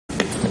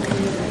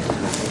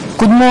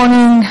Good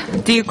morning,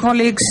 dear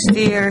colleagues,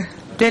 dear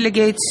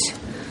delegates.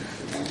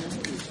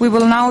 We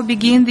will now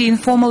begin the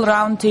informal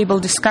roundtable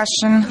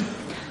discussion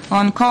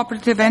on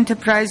cooperative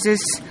enterprises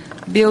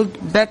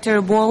build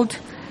better world,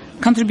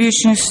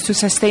 contributions to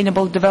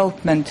sustainable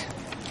development.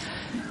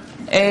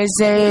 As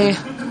a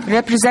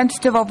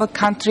representative of a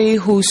country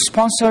who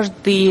sponsored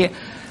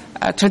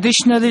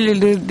traditionally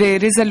the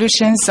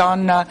resolutions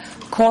on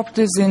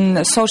cooperatives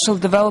in social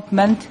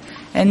development,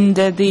 and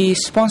the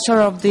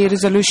sponsor of the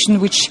resolution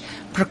which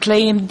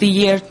proclaimed the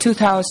year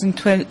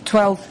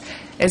 2012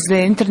 as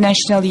the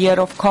International Year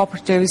of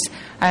Cooperatives,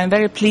 I am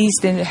very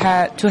pleased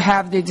to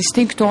have the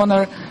distinct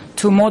honor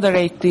to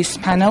moderate this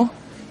panel.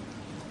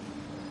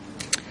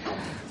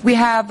 We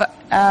have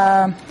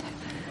a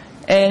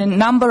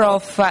number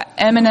of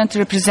eminent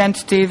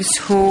representatives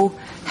who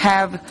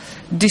have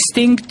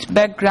distinct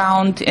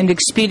background and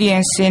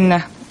experience in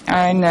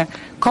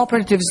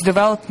cooperatives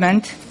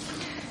development.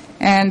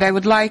 And I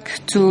would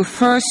like to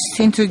first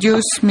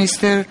introduce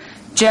Mr.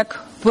 Jack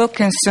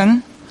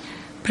Wilkinson,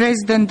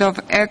 President of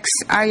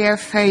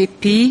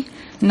ex-IFAP,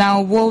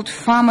 now World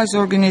Farmers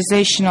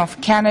Organization of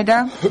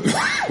Canada.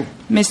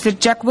 Mr.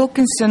 Jack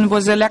Wilkinson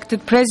was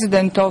elected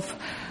President of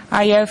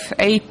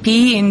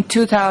IFAP in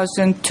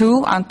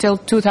 2002 until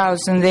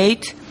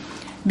 2008.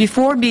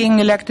 Before being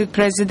elected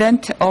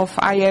President of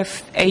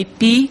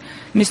IFAP,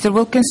 Mr.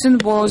 Wilkinson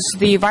was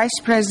the Vice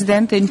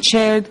President and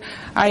chaired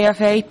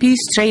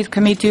IFAP's Trade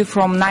Committee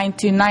from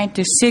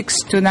 1996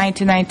 to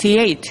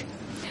 1998.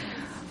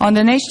 On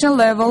the national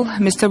level,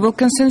 Mr.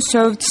 Wilkinson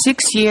served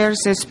 6 years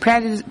as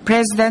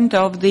President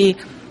of the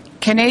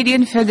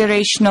Canadian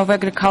Federation of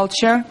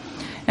Agriculture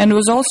and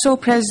was also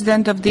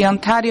President of the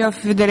Ontario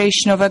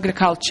Federation of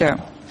Agriculture.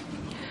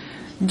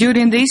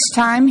 During this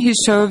time, he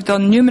served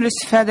on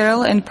numerous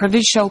federal and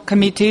provincial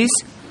committees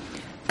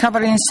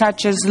covering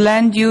such as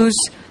land use,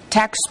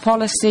 tax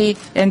policy,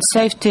 and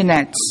safety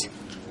nets.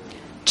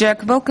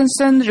 Jack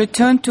Wilkinson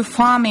returned to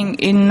farming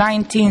in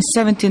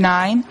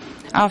 1979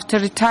 after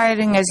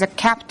retiring as a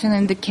captain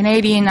in the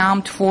Canadian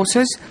Armed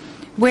Forces,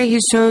 where he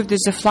served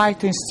as a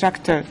flight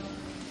instructor.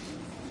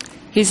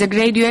 He is a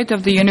graduate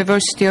of the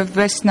University of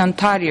Western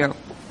Ontario.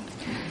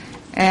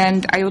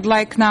 And I would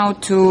like now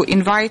to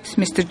invite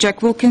Mr.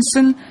 Jack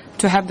Wilkinson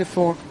to have the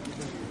floor.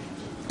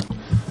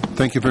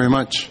 Thank you very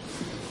much.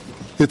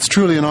 It's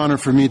truly an honor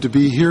for me to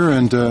be here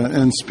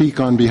and speak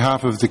on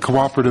behalf of the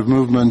cooperative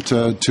movement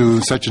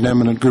to such an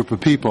eminent group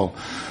of people.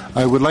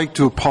 I would like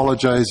to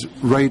apologize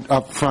right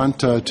up front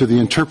to the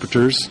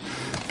interpreters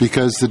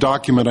because the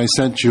document I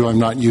sent you I'm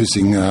not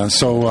using.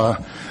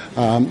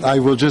 I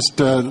will just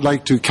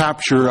like to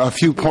capture a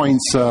few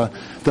points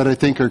that I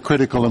think are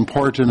critical,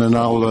 important, and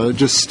I'll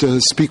just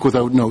speak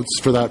without notes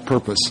for that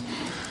purpose.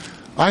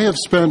 I have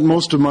spent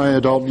most of my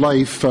adult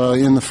life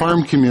in the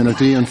farm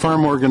community and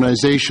farm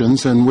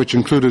organizations, and which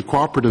included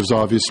cooperatives,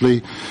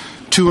 obviously,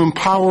 to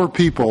empower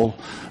people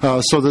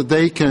so that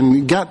they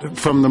can get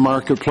from the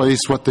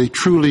marketplace what they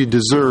truly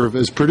deserve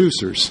as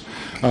producers,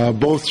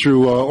 both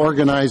through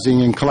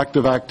organizing and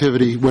collective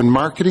activity when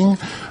marketing,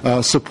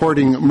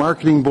 supporting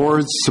marketing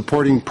boards,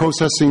 supporting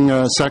processing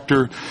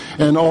sector,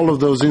 and all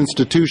of those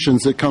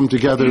institutions that come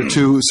together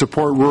to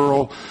support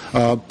rural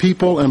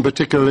people and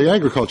particularly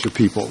agriculture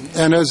people.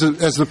 And as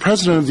the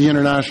president of the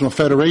International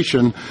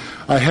Federation,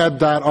 I had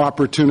that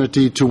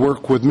opportunity to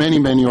work with many,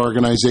 many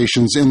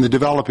organizations in the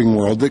developing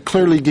world that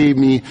clearly gave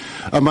me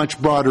a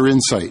much broader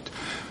insight.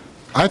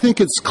 I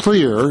think it's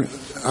clear,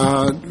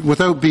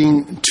 without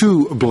being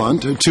too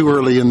blunt, too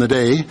early in the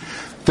day,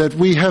 that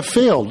we have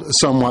failed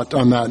somewhat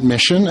on that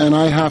mission, and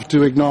I have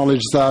to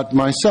acknowledge that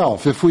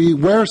myself. If we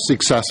were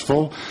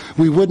successful,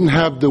 we wouldn't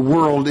have the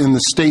world in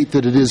the state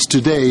that it is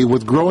today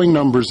with growing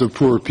numbers of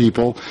poor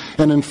people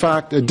and, in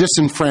fact, a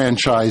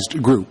disenfranchised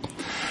group.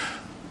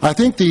 I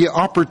think the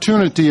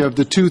opportunity of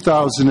the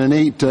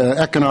 2008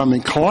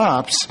 economic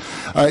collapse,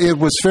 it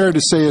was fair to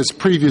say, as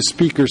previous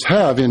speakers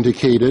have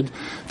indicated,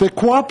 that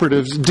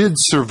cooperatives did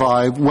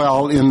survive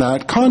well in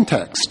that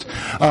context.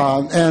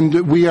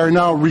 And we are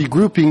now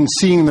regrouping,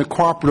 seeing the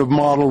cooperative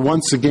model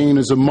once again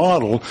as a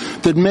model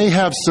that may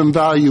have some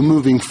value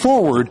moving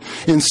forward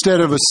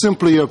instead of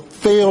simply a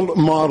failed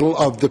model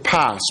of the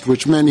past,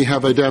 which many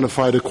have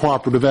identified a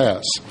cooperative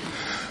as.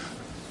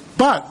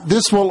 But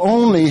this will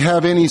only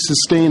have any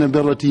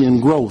sustainability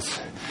and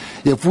growth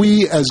if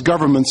we as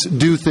governments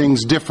do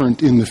things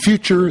different in the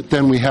future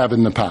than we have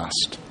in the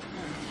past.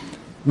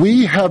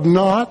 We have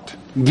not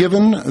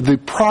given the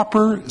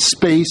proper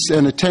space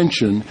and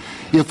attention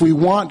if we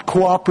want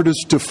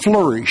cooperatives to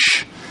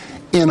flourish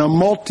in a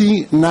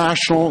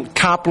multinational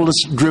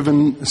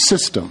capitalist-driven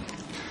system.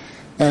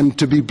 And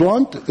to be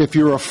blunt, if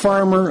you're a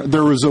farmer,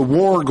 there is a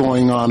war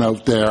going on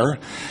out there,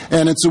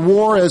 and it's a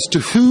war as to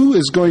who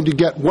is going to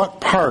get what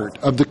part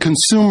of the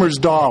consumer's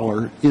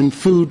dollar in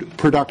food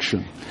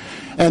production.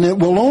 And it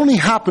will only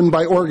happen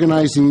by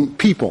organizing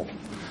people,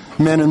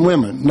 men and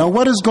women. Now,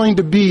 what is going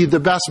to be the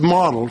best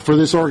model for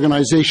this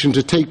organization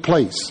to take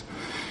place?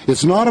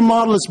 It's not a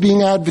model that's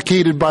being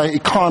advocated by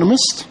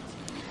economists.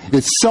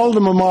 It's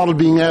seldom a model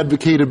being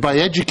advocated by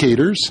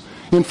educators.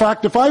 In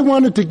fact, if I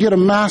wanted to get a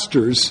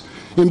master's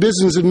in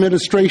business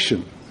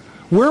administration,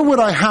 where would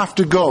I have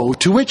to go,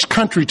 to which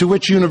country, to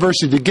which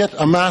university, to get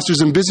a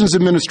master's in business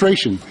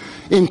administration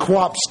in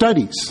co-op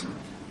studies?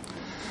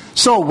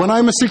 So when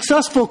I'm a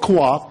successful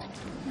co-op,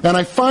 and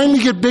I finally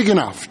get big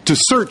enough to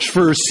search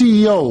for a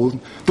CEO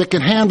that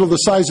can handle the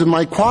size of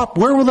my co-op,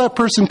 where will that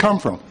person come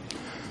from?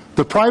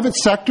 The private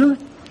sector,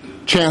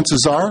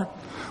 chances are,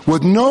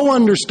 with no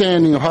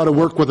understanding of how to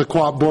work with a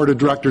co-op board of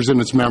directors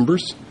and its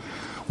members,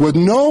 with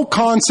no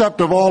concept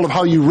of all of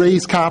how you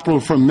raise capital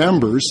from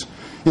members.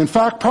 In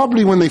fact,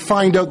 probably when they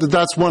find out that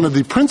that's one of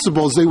the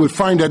principles, they would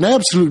find an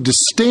absolute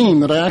disdain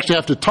that I actually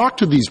have to talk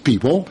to these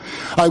people.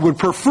 I would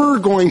prefer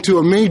going to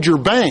a major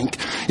bank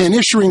and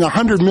issuing a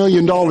 $100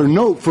 million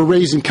note for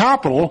raising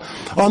capital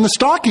on the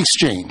stock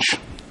exchange.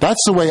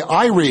 That's the way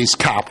I raise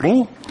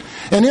capital.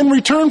 And in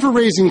return for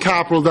raising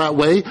capital that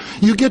way,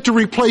 you get to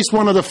replace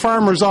one of the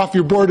farmers off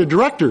your board of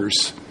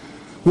directors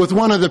with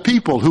one of the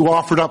people who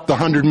offered up the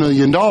 $100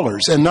 million.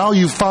 And now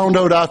you've found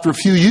out after a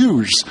few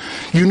years,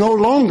 you no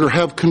longer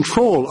have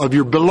control of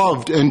your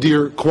beloved and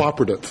dear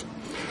cooperative.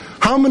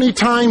 How many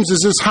times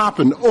has this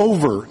happened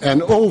over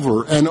and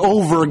over and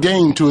over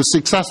again to a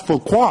successful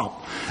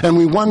co-op? And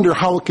we wonder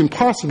how it can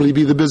possibly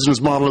be the business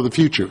model of the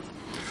future,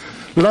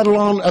 let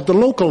alone at the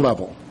local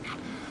level.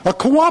 A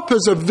co-op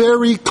has a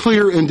very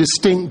clear and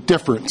distinct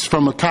difference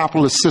from a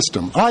capitalist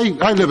system.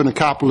 I live in a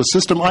capitalist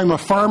system. I'm a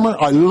farmer.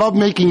 I love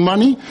making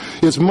money.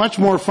 It's much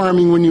more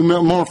farming when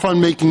more fun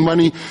making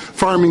money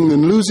farming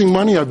than losing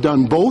money. I've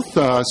done both,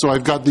 so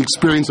I've got the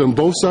experience on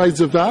both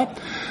sides of that.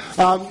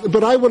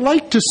 But I would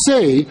like to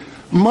say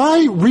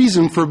my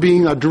reason for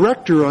being a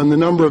director on the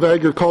number of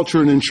agriculture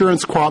and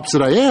insurance co-ops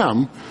that I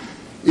am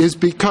is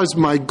because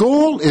my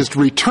goal is to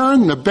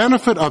return the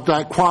benefit of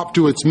that co-op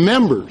to its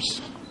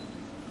members,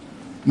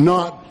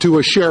 not to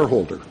a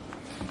shareholder.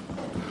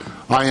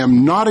 I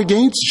am not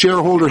against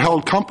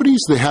shareholder-held companies.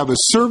 They have a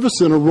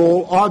service and a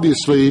role,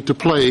 obviously, to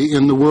play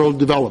in the world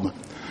development.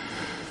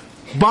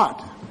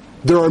 But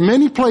there are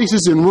many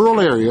places in rural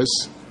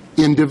areas,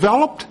 in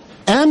developed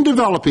and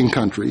developing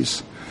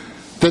countries,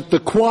 that the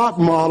co-op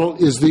model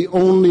is the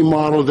only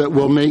model that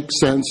will make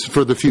sense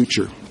for the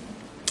future.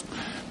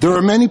 There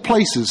are many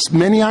places,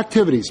 many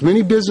activities,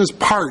 many business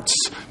parts,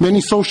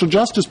 many social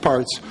justice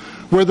parts,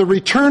 where the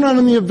return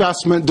on the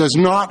investment does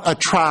not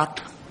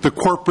attract the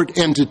corporate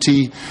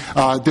entity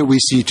that we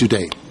see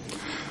today.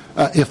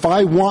 If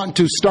I want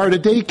to start a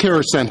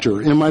daycare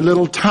center in my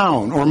little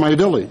town or my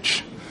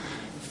village,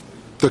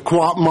 the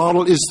co-op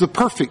model is the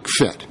perfect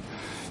fit.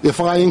 If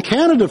in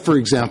Canada, for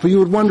example, you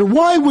would wonder,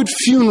 why would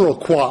funeral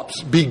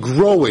co-ops be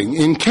growing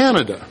in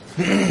Canada?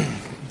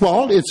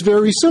 Well, it's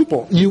very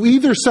simple. You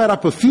either set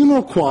up a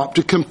funeral co-op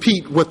to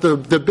compete with the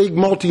big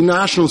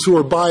multinationals who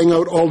are buying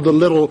out all the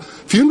little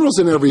funerals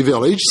in every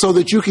village so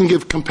that you can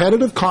give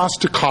competitive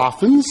cost to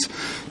coffins,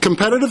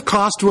 competitive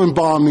cost to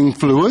embalming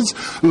fluids,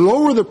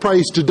 lower the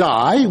price to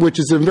die, which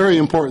is a very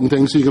important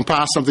thing so you can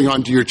pass something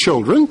on to your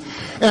children.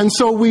 And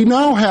so we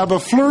now have a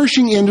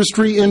flourishing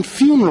industry in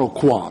funeral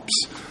co-ops,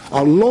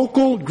 a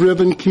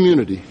local-driven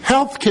community.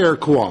 Healthcare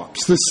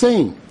co-ops, the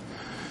same.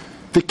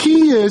 The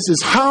key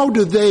is how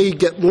do they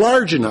get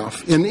large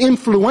enough and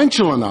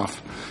influential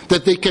enough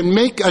that they can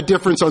make a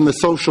difference on the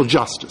social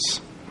justice.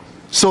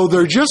 So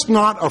they're just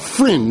not a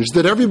fringe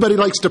that everybody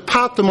likes to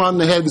pat them on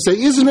the head and say,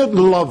 isn't it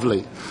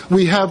lovely?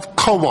 We have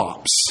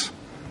co-ops.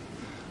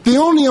 They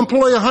only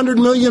employ 100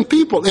 million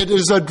people. It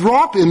is a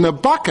drop in the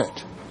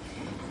bucket.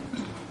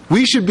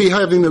 We should be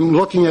having them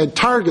looking at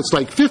targets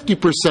like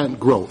 50%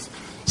 growth.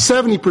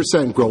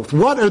 70% growth.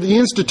 What are the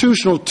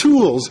institutional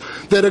tools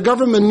that a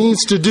government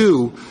needs to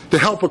do to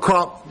help a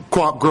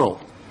co-op grow?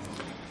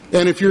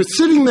 And if you're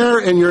sitting there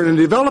and you're in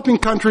a developing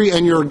country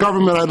and you're a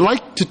government, I'd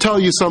like to tell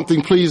you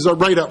something, please,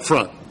 right up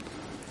front.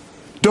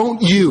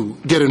 Don't you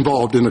get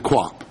involved in a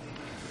co-op.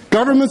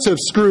 Governments have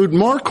screwed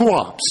more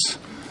co-ops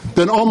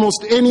than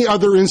almost any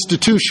other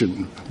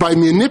institution by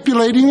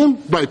manipulating them,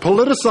 by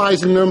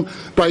politicizing them,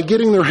 by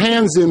getting their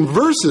hands in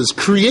versus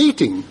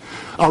creating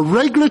a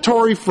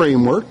regulatory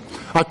framework,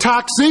 a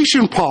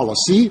taxation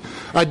policy,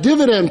 a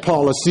dividend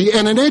policy,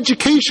 and an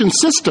education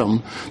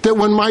system that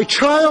when my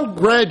child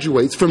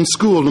graduates from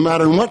school, no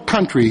matter in what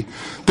country,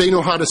 they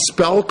know how to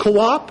spell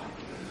co-op,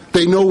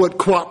 they know what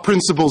co-op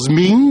principles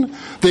mean,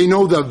 they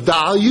know the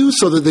value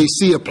so that they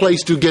see a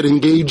place to get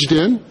engaged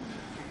in,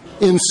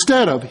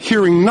 instead of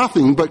hearing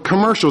nothing but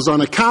commercials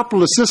on a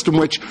capitalist system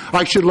which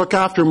I should look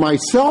after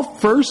myself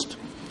first,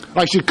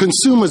 I should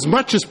consume as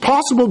much as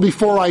possible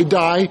before I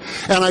die,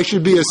 and I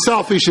should be as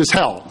selfish as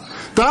hell.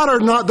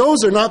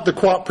 Those are not the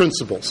co-op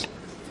principles.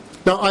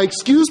 Now, I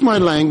excuse my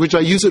language. I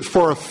use it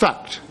for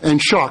effect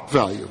and shock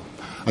value.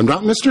 I'm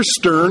not Mr.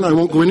 Stern. I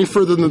won't go any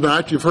further than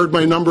that. You've heard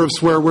my number of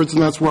swear words,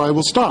 and that's where I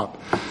will stop.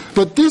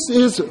 But this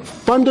is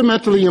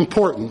fundamentally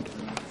important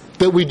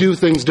that we do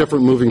things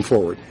different moving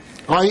forward.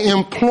 I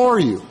implore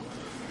you.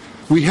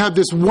 We have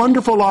this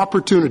wonderful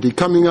opportunity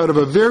coming out of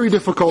a very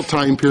difficult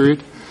time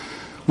period.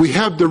 We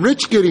have the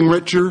rich getting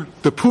richer,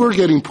 the poor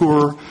getting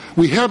poorer.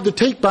 We have the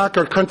Take Back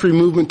Our Country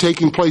movement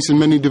taking place in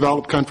many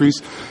developed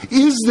countries.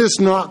 Is this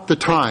not the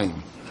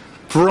time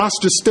for us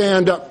to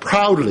stand up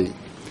proudly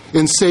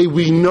and say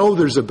we know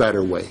there's a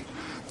better way?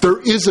 There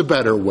is a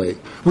better way.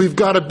 We've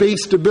got a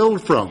base to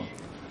build from.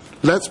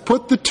 Let's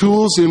put the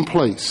tools in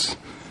place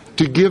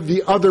to give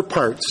the other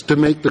parts to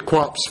make the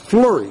co-ops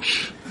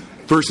flourish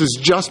versus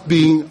just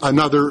being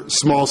another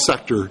small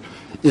sector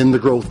in the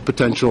growth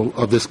potential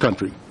of this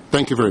country.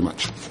 Thank you very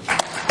much.